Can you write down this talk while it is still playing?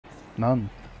None.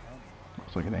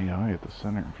 Looks like an AI at the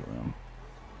center for them.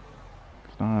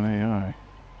 It's not an AI.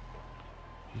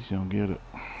 He's gonna get it.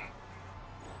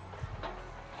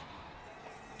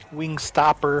 Wing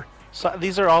stopper. So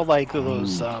these are all like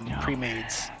those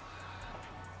pre-mades.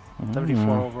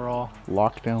 74 overall.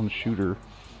 Lockdown shooter.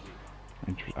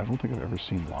 I don't think I've ever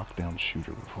seen lockdown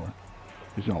shooter before.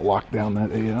 He's gonna lock down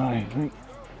that AI, I think.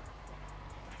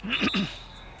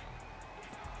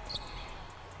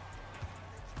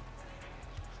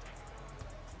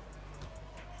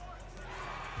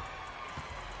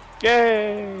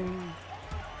 Yay!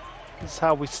 This is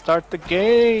how we start the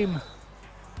game.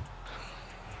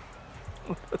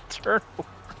 A turnover.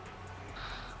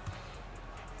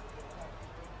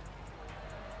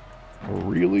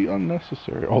 Really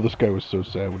unnecessary. Oh, this guy was so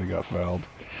sad when he got fouled.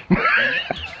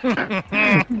 No!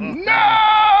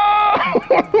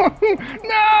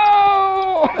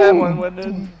 No! That one went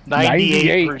in.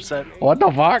 98%. What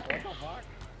the fuck?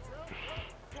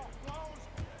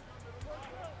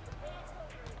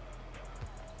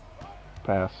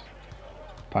 Pass.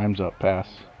 Time's up. Pass.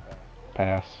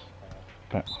 Pass.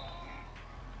 Pass.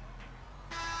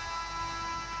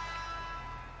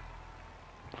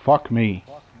 Fuck me.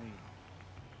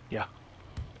 Yeah.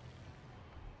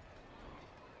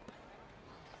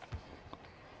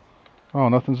 Oh,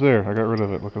 nothing's there. I got rid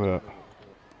of it. Look at that.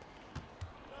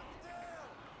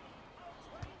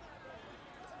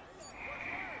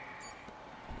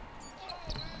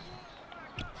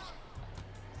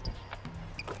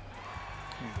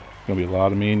 Gonna be a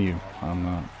lot of me and you. I'm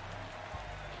not.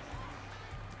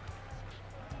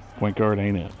 Point guard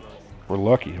ain't it. We're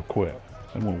lucky he'll quit.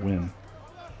 Then we'll win.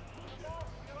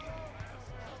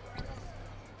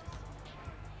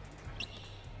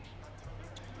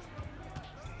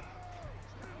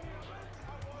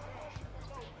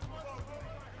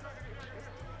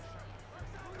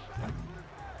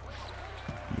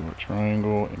 Your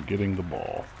triangle and getting the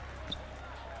ball.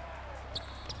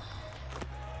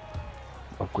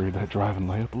 Upgrade that drive and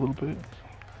layup a little bit.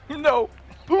 No.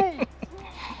 Boom.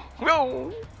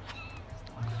 No.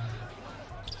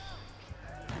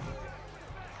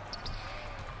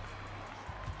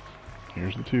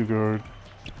 Here's the 2 guard.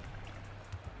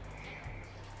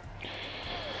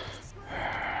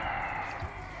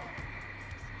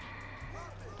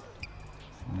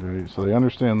 Okay, so they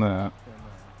understand that.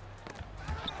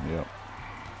 Yep.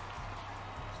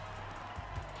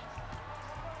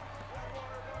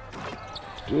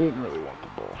 Didn't really want the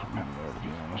ball from him there, to be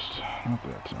honest. Not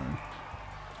that time.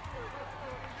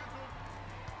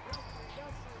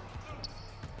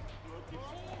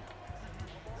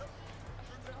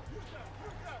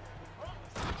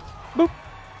 Boop.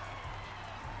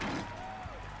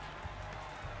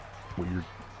 Weird.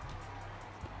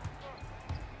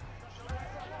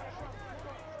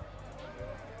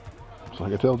 It's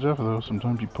like I tell Jeff though,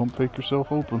 sometimes you pump fake yourself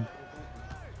open.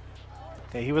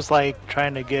 Yeah, he was like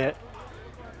trying to get.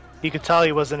 You could tell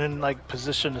he wasn't in like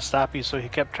position to stop you, so he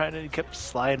kept trying to. He kept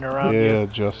sliding around. Yeah, you.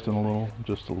 adjusting a little,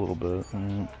 just a little bit.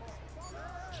 Yeah.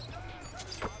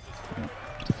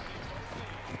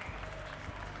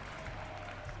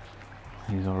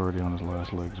 He's already on his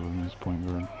last legs with his point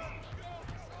guard.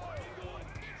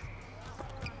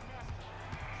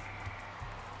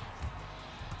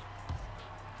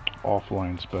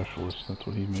 Offline specialist, that's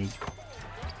what he made.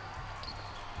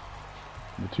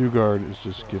 The 2 guard is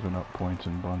just giving up points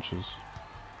in bunches.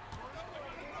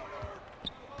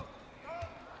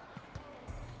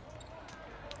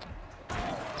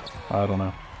 I don't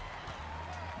know.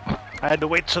 I had to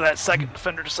wait till that second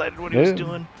defender decided what he was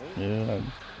doing. Yeah.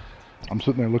 I'm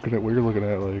sitting there looking at what you're looking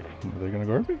at, like, are they gonna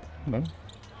guard me? No.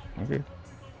 Okay.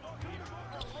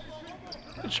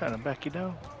 I'm trying to back you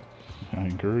down. I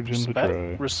encourage him to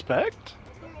try. Respect?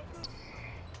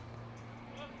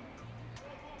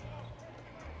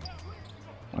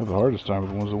 I have the hardest time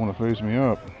with the ones that want to face me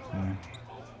up. Yeah.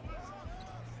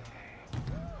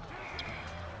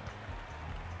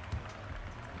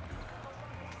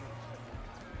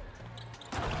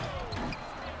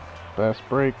 Fast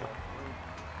break.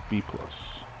 B+.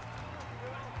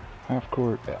 Half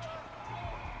court F.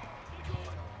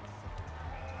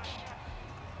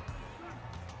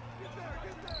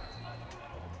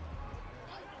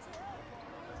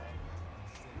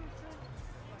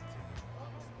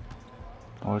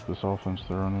 I like this offense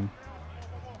they're running.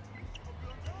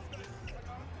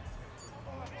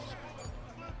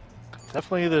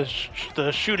 Definitely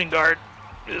the shooting guard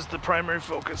is the primary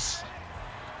focus.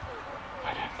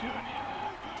 I didn't do any of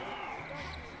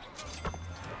that.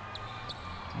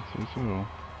 Let's see, so.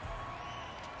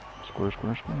 Square,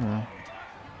 square, square.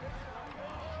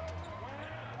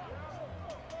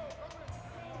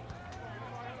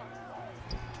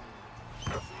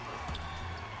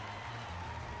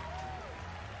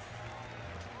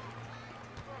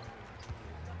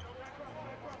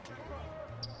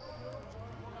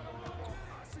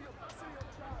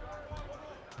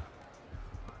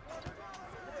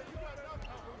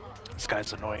 This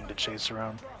guy's annoying to chase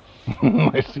around.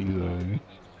 I see that.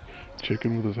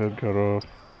 Chicken with his head cut off.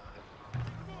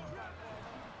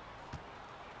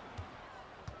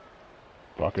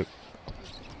 Bucket.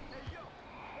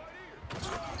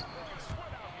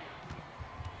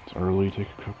 It's early, take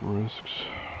a couple risks.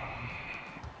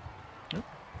 Yep.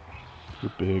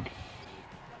 You're big.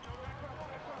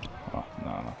 Oh, no,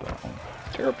 not that one.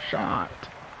 Terrible shot.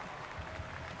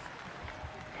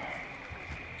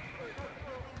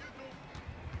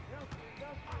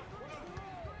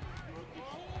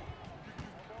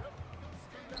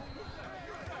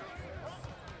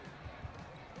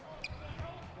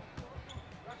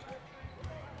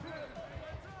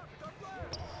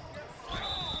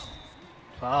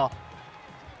 Wow.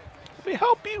 Let me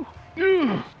help you.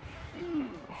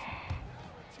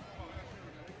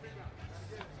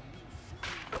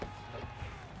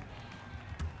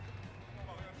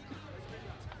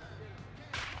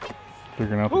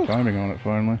 Figuring out the timing on it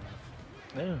finally.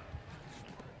 Yeah.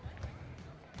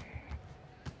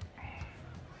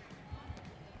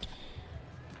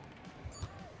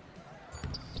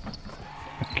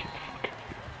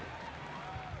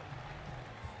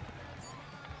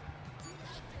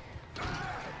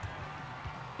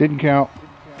 Didn't count.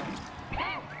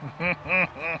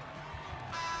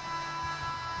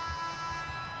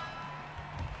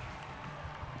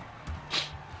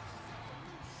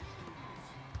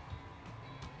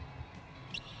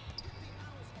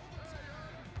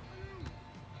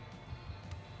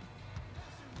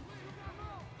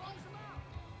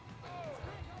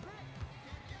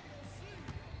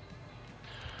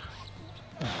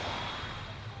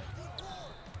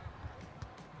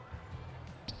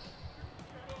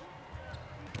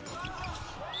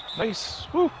 Nice.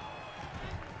 Woo.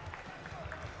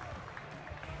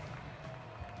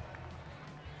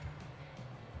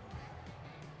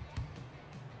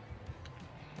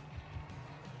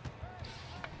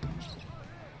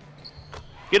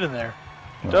 Get in there.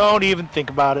 Oh. Don't even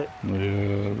think about it. Yeah,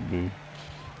 that'd be.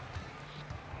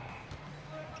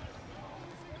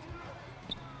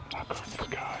 Not guarding this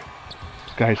guy.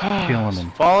 This guy's killing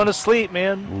him. Falling asleep,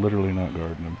 man. Literally not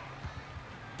guarding him.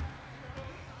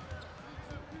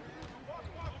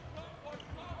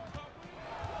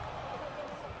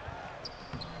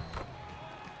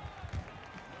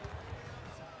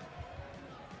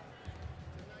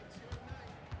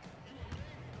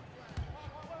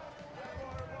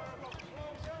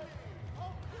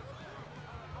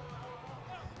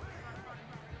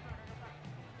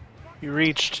 You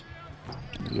reached.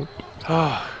 Yep.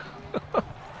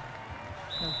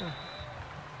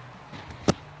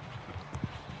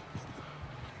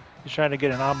 He's trying to get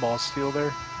an on-ball steal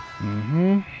there.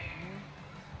 Mm-hmm.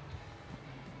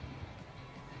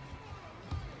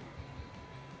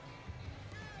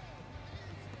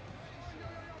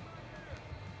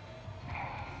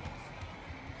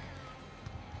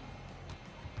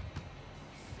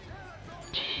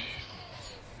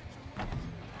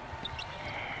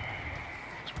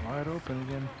 It's wide open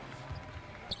again.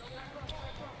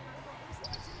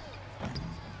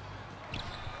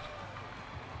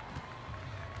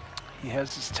 He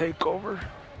has his takeover.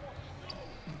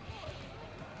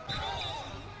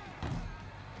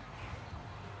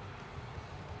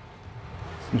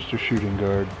 Mr. Shooting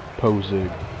Guard,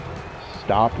 Posig,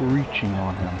 stop reaching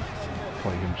on him.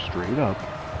 Play him straight up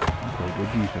and play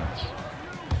good defense.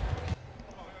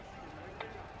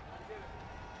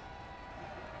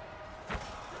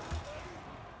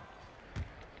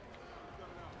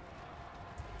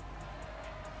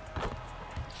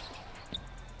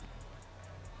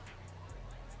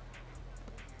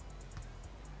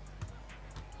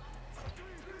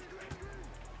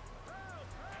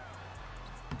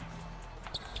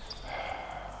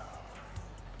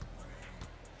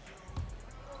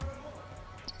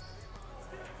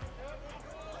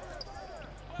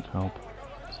 Help.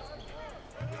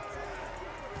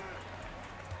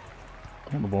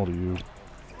 Hand the ball to you.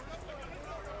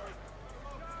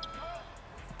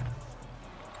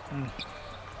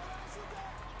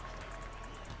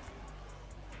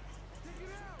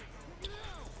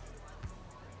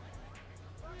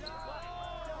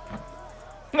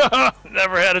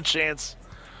 Never had a chance.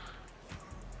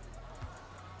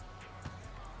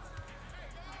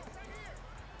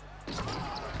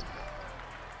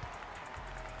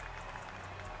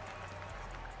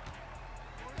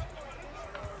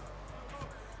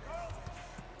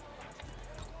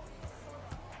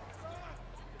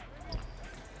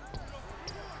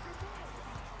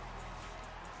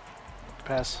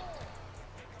 Pass.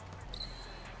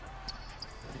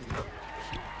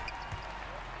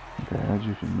 Okay, how'd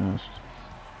you if you missed?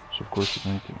 So of course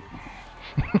you make it.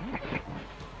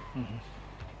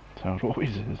 That's how it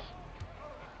always is.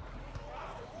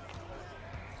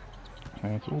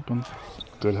 Okay, it's open.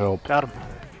 Good help. Got him.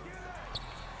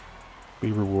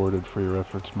 Be rewarded for your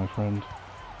efforts, my friend.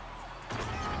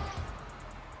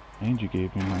 And you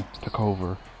gave me my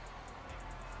takeover.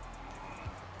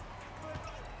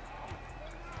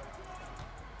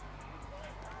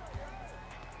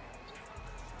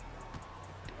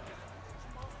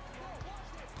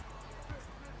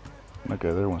 That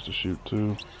guy there wants to shoot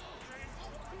too.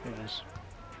 Here it is.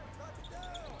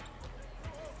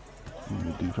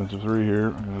 Defensive 3 here.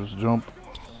 I'm gonna just jump.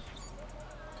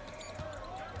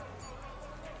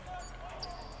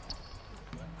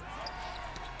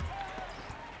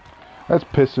 That's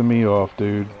pissing me off,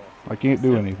 dude. I can't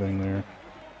do anything there.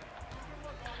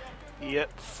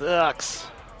 It sucks.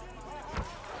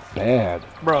 Bad.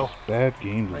 Bro. Bad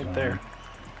game design. Right there.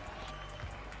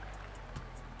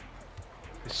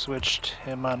 They switched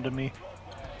him onto me.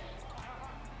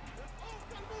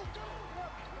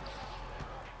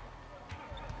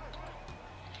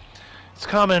 It's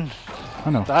coming. I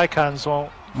know. The icons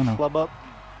won't I know. flub up.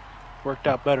 Worked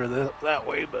out better that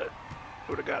way, but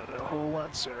would have gotten a whole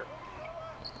lot sooner.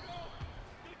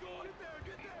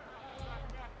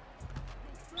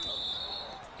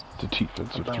 It's a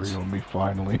defensive 3 on me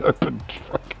finally.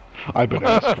 I've been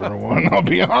asking for one, I'll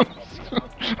be honest.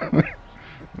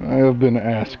 I have been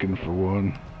asking for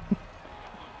one.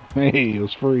 Hey, it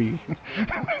was free.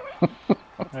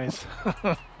 Nice.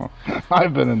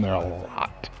 I've been in there a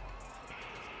lot.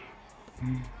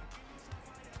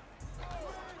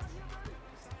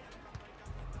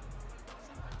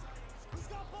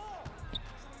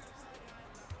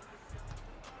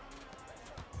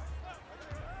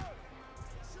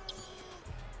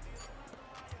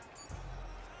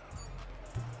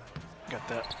 Got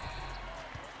that.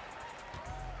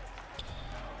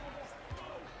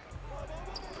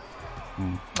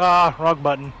 Ah, wrong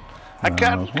button. I I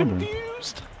got was wondering.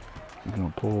 confused. I'm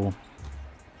gonna pull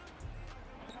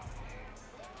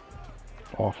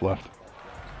off left.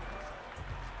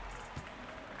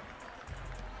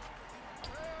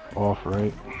 Off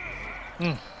right.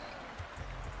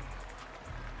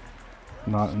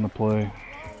 Not in the play.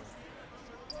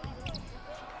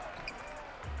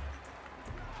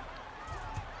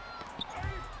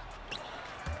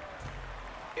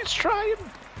 He's trying.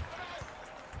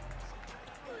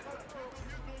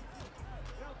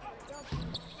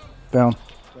 Down.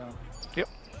 Yep.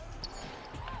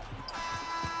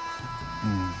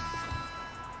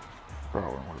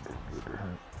 Probably would have been good to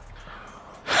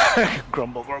hit.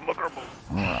 Grumble, grumble, grumble.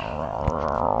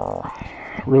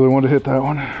 Really wanted to hit that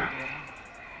one.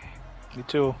 Me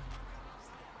too.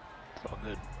 It's all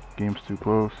good. Game's too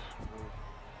close.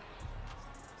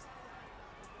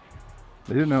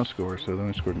 They didn't outscore, so they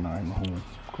only scored 9 the whole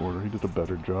quarter. He did a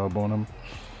better job on him.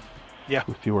 Yeah.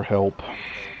 With your help.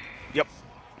 Yep.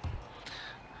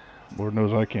 Lord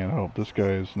knows I can't help. This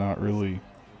guy is not really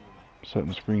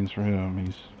setting screens for him.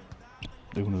 He's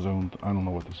doing his own. I don't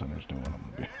know what the center's doing. I'm gonna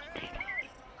be honest.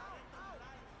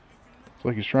 It's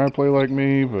like he's trying to play like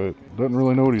me, but doesn't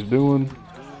really know what he's doing.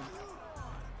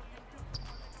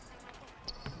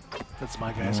 That's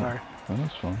my guy, sorry. Oh,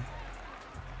 that's fine.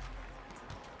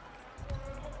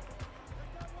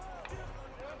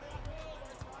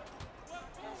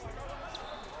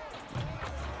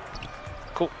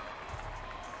 Cool.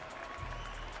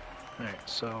 Alright,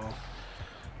 so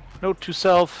note to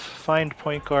self, find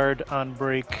point guard on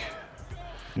break.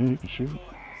 Yeah, you can shoot.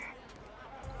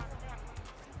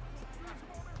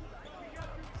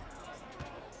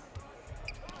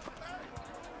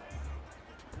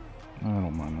 I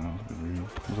don't mind that. That was a good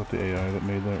read. Was that the AI that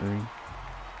made that read?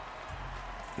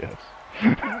 Yes.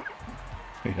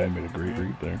 AI made a great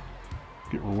read there.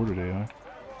 Get rewarded, AI.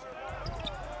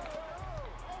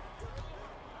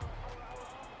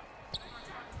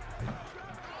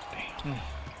 Damn.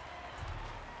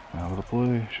 Out of the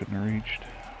play. Shouldn't have reached.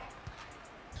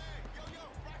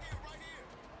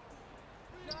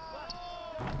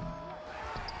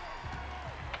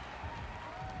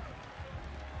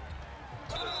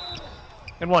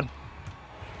 And one.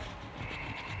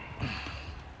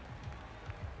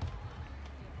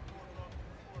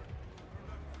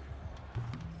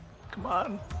 Come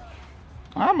on.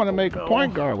 I'm gonna make a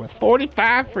point guard with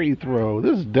 45 free throw.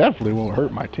 This definitely won't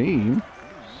hurt my team.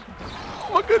 Oh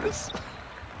my goodness.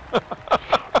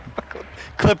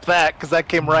 Clip that, because that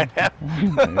came right at me.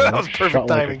 That was perfect Shot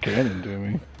timing. like a cannon to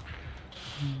me.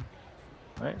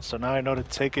 Alright, so now I know to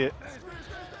take it.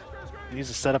 He needs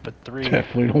to set up at 3.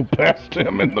 Definitely don't pass to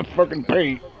him in the fucking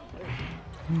paint.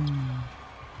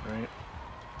 Right.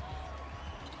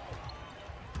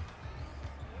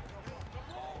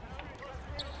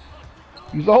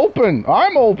 He's open.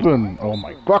 I'm open. Oh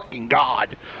my fucking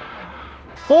god.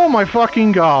 Oh my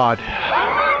fucking god.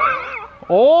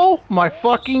 Oh my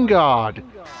fucking god.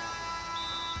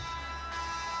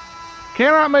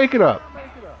 Cannot make it up.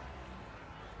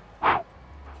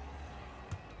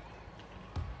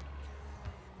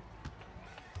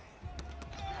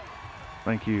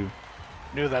 Thank you.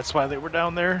 Knew that's why they were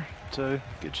down there, to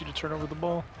get you to turn over the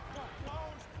ball.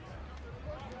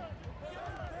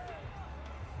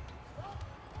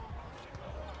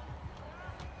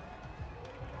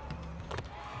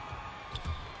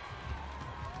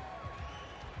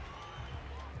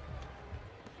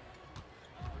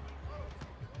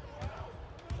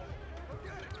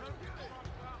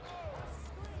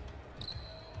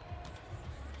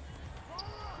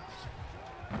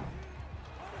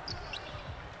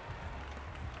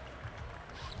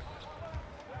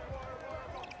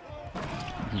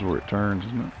 This is where it turns,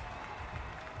 isn't it?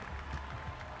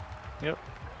 Yep.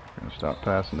 We're gonna stop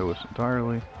passing to us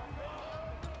entirely.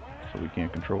 So we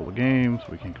can't control the game,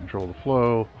 so we can control the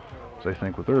flow. So they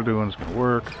think what they're doing is gonna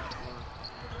work.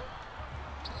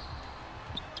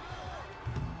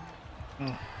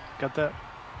 Got that?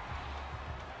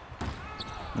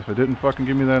 If it didn't fucking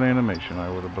give me that animation, I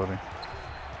would have, buddy.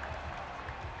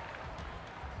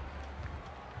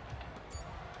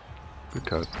 Good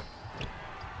cut.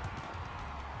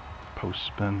 Post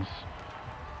spins.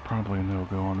 Probably a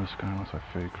no-go on this guy unless I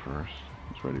fake first.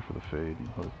 He's ready for the fade and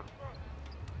hook.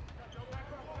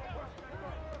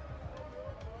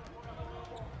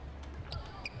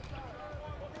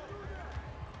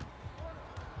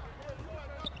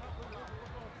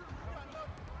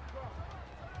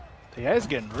 The guy's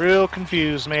getting real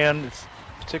confused, man. It's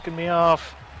ticking me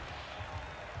off.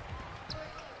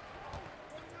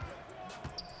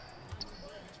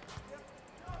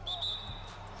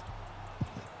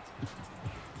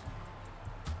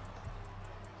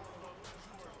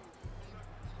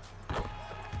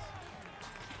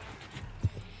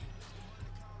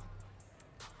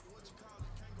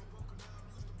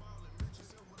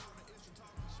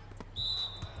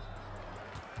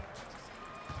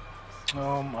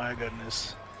 Oh my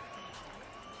goodness.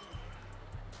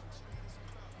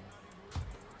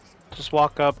 Just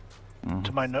walk up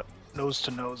to my nose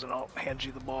to nose and I'll hand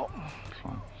you the ball.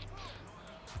 Fine.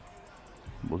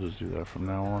 We'll just do that from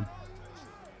now on.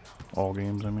 All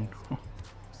games, I mean.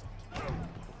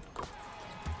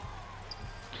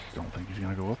 Don't think he's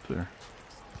gonna go up there.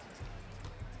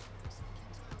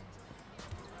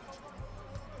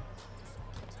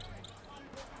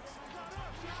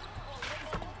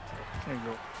 There you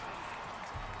go.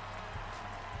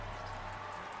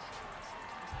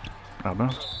 How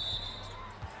about?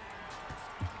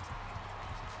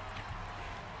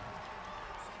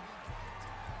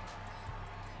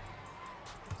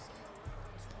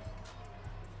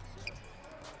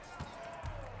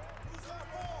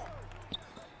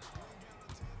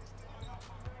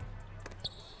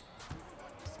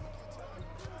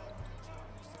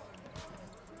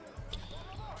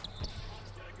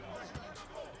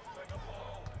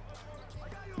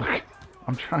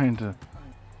 I'm trying to.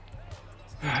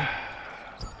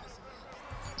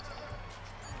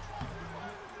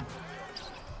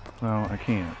 No, I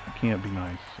can't. I can't be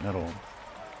nice at all.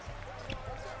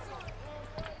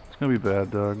 It's gonna be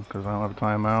bad, Doug, because I don't have a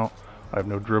timeout. I have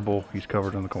no dribble. He's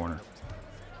covered in the corner.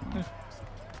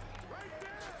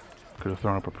 Could have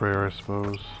thrown up a prayer, I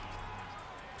suppose.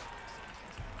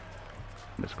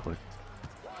 Misclick.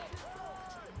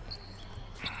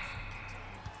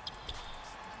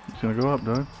 It's gonna go up,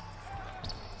 Doug.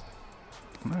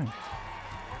 Nice.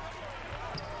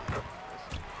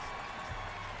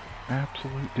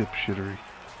 Absolute dipshittery.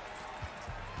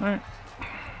 Alright.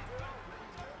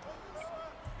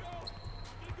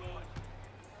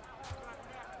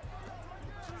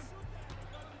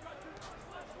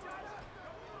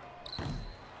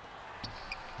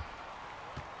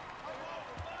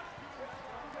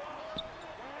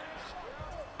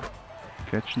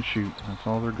 Catch and shoot. That's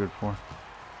all they're good for.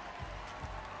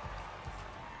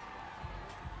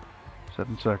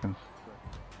 7 seconds.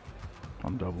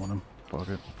 I'm doubling him. Fuck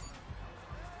it.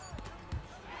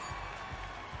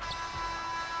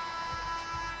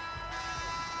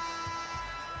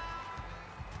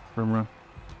 Rim run.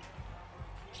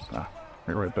 Ah,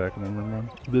 right back and then rim run.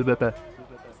 Blah, blah, blah.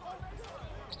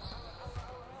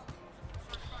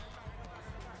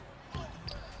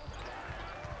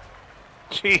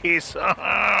 Jeez.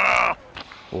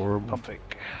 Horrible. Pump fake.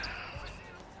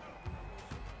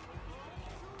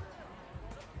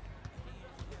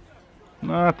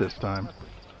 Not this time.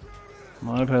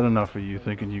 I've had enough of you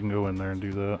thinking you can go in there and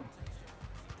do that.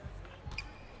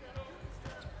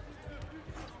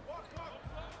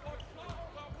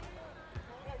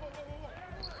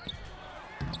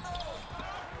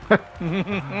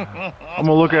 I'm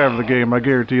gonna look after the game. I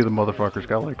guarantee you the motherfucker's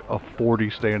got like a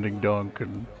 40 standing dunk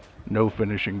and no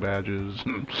finishing badges.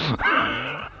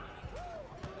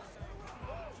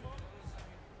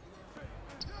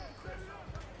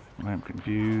 I'm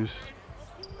confused.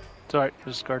 It's alright,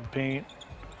 just guard paint.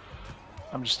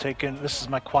 I'm just taking, this is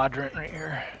my quadrant right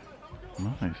here.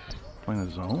 Nice. Playing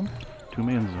a zone?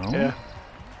 2-man zone? Yeah.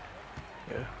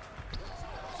 Yeah.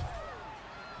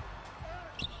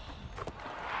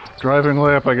 Driving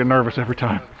lap, I get nervous every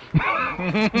time.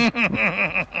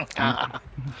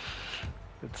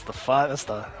 It's the fun,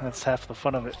 that's half the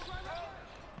fun of it.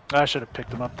 I should have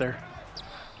picked him up there.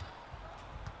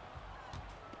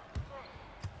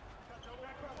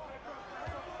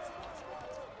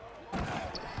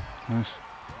 Nice.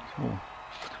 Cool.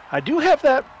 I do have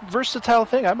that versatile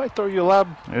thing. I might throw you a lob.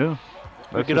 Yeah.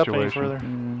 That Get up any situation. further.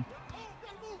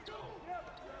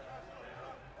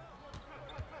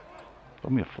 Throw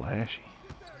me a flashy.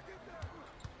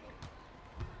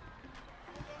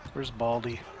 Where's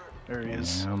Baldy? There he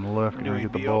is. Yeah, on the left, Knew gonna he'd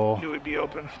get the be ball. Knew he'd be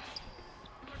open.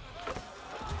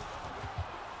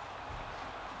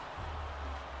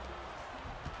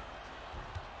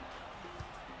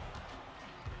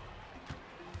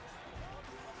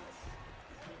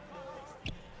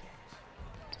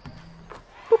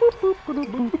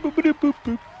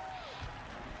 Boop.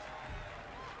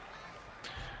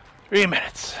 3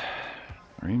 minutes.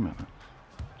 3 minutes.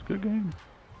 It's a good game.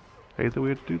 Hate that we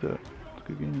had to do that. It's a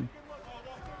good game.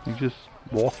 He just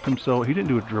walked himself. He didn't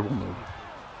do a dribble move.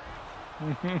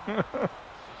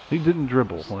 He didn't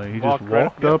dribble. Like, he just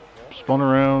walked up, spun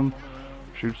around,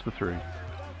 shoots the 3.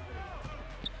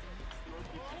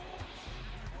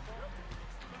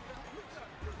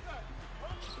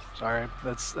 Sorry,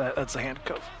 that's a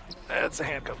handcuff. That's a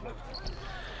handcuff move.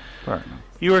 Alright, man.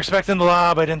 You were expecting the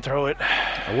lob. I didn't throw it.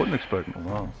 I wasn't expecting a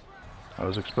lot. I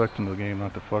was expecting the game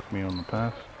not to fuck me on the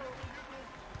pass.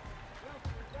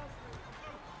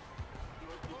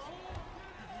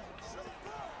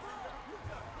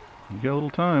 You got a little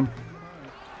time.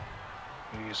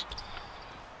 Jeez.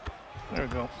 There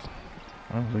we go.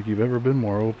 I don't think you've ever been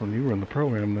more open. You were in the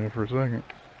pro-am there for a second.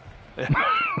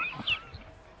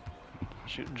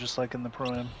 Shooting just like in the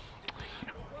pro-am.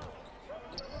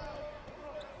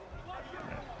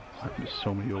 I've missed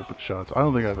so many open shots. I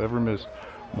don't think I've ever missed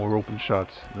more open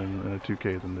shots than in a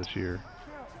 2K than this year.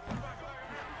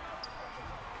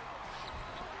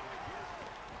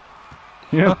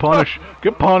 Yeah, punish.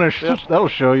 Get punished. Yep. That'll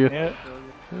show you. Yeah.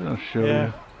 That'll show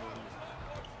Yeah.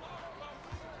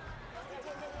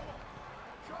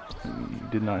 you. You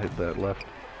did not hit that left.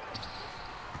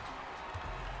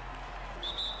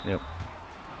 Yep.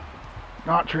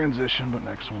 Not transition, but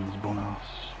next one's bonus.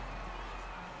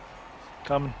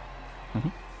 Coming.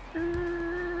 Mhm.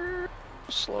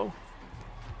 Slow.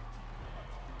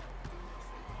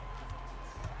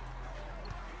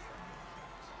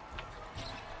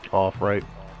 Off right.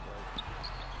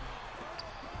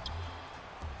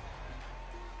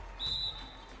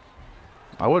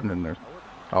 I wasn't in there.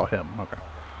 Oh, him. Okay.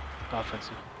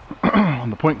 Offensive. On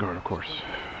the point guard, of course.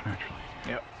 Naturally.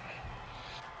 Yep.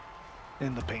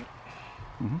 In the paint.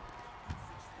 Mm-hmm.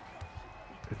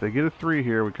 If they get a 3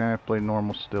 here, we kind of play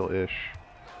normal still-ish.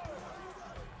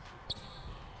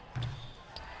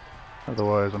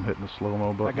 Otherwise, I'm hitting the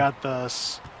slow-mo button. I got the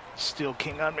Steel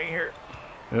King on me here.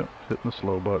 Yep, hitting the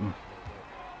slow button.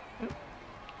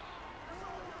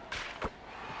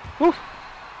 Woo!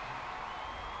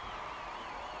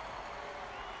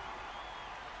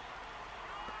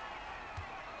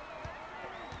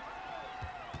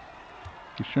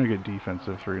 He's trying to get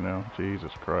defensive 3 now.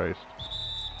 Jesus Christ.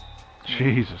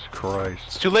 Jesus Christ.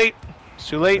 It's too late. It's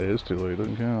too late. It is too late. It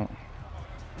doesn't count.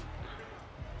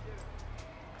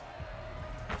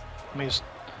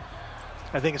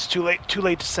 I think it's too late. Too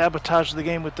late to sabotage the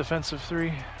game with defensive 3.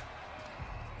 We're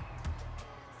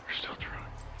still trying.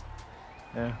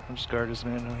 Yeah, I'll just guard his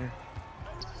man out here.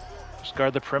 Just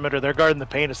guard the perimeter. They're guarding the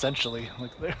paint essentially.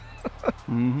 Like they're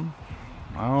Mm-hmm.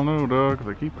 I don't know, Doug.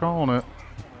 They keep calling it.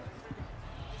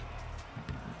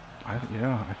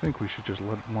 Yeah, I think we should just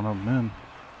let one of them in.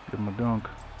 Give them a dunk.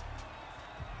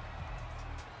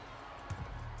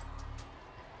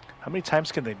 How many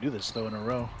times can they do this though in a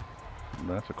row?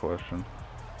 That's a question.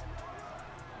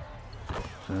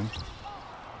 Sin.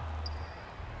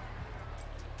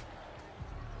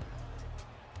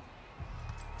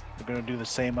 They're gonna do the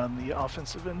same on the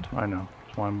offensive end. I know.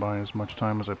 That's why I'm buying as much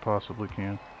time as I possibly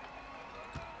can.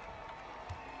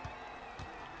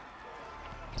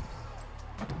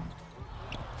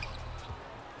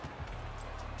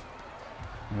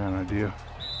 Got an idea.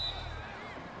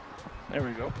 There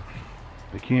we go.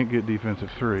 They can't get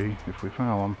defensive 3 if we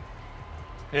foul them.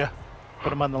 Yeah.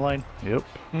 Put him on the line. Yep.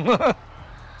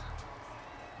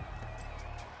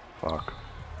 Fuck.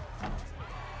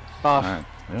 Off. Alright,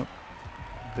 yep.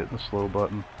 Hitting the slow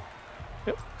button.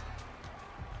 Yep.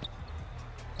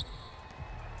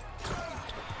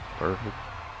 Perfect.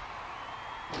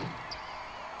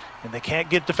 And they can't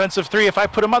get defensive 3 if I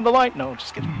put him on the line. No,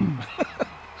 just kidding.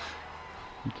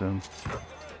 It's in.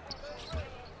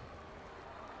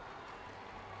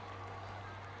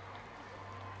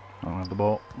 I don't have the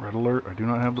ball. Red alert. I do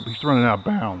not have the... He's running out of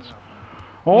bounds.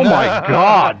 Oh my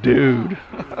god, dude.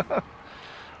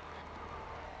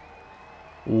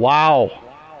 Wow.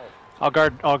 I'll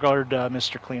guard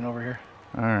Mr. Clean over here.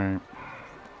 Alright.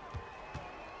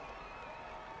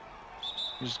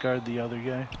 You just guard the other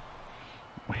guy.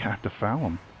 We have to foul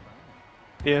him.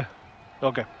 Yeah.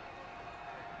 Okay.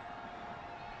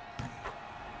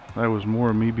 That was more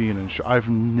of me being in shock. I've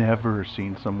never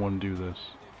seen someone do this.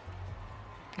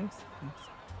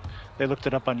 They looked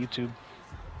it up on YouTube.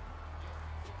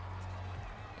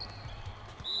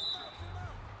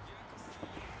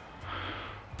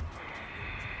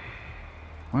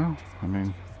 Well, I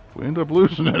mean, if we end up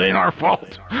losing, it ain't our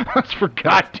fault. That's for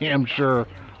goddamn sure.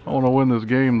 I want to win this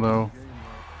game, though.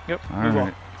 Yep, All we will.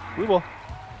 right. We will.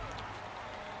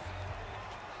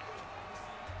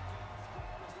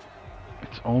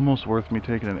 It's almost worth me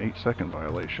taking an 8-second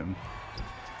violation.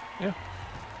 Yeah.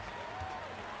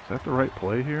 Is that the right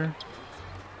play here?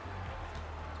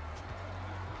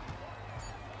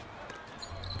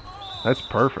 That's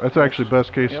perfect. That's actually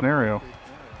best case scenario.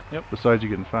 Yep. Besides you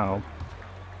getting fouled.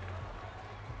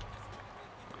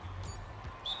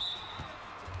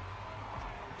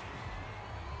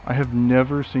 I have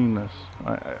never seen this.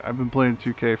 I've been playing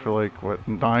 2K for like, what,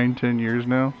 9-10 years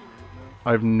now?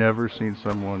 I've never seen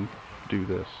someone do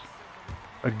this.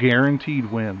 A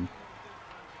guaranteed win.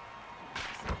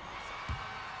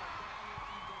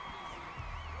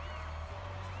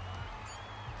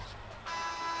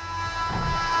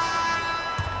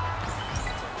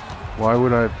 Why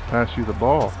would I pass you the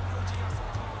ball?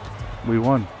 We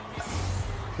won.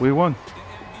 We won.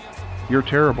 You're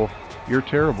terrible. You're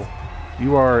terrible.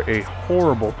 You are a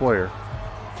horrible player.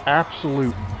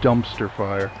 Absolute dumpster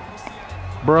fire.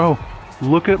 Bro,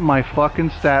 look at my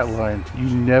fucking stat line. You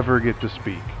never get to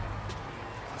speak.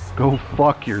 Go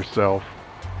fuck yourself.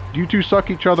 Do you two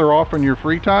suck each other off in your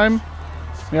free time?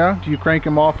 Yeah? Do you crank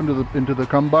him off into the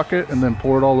cum bucket and then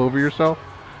pour it all over yourself?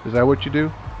 Is that what you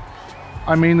do?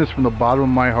 I mean this from the bottom of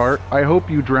my heart. I hope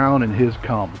you drown in his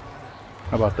cum.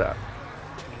 How about that?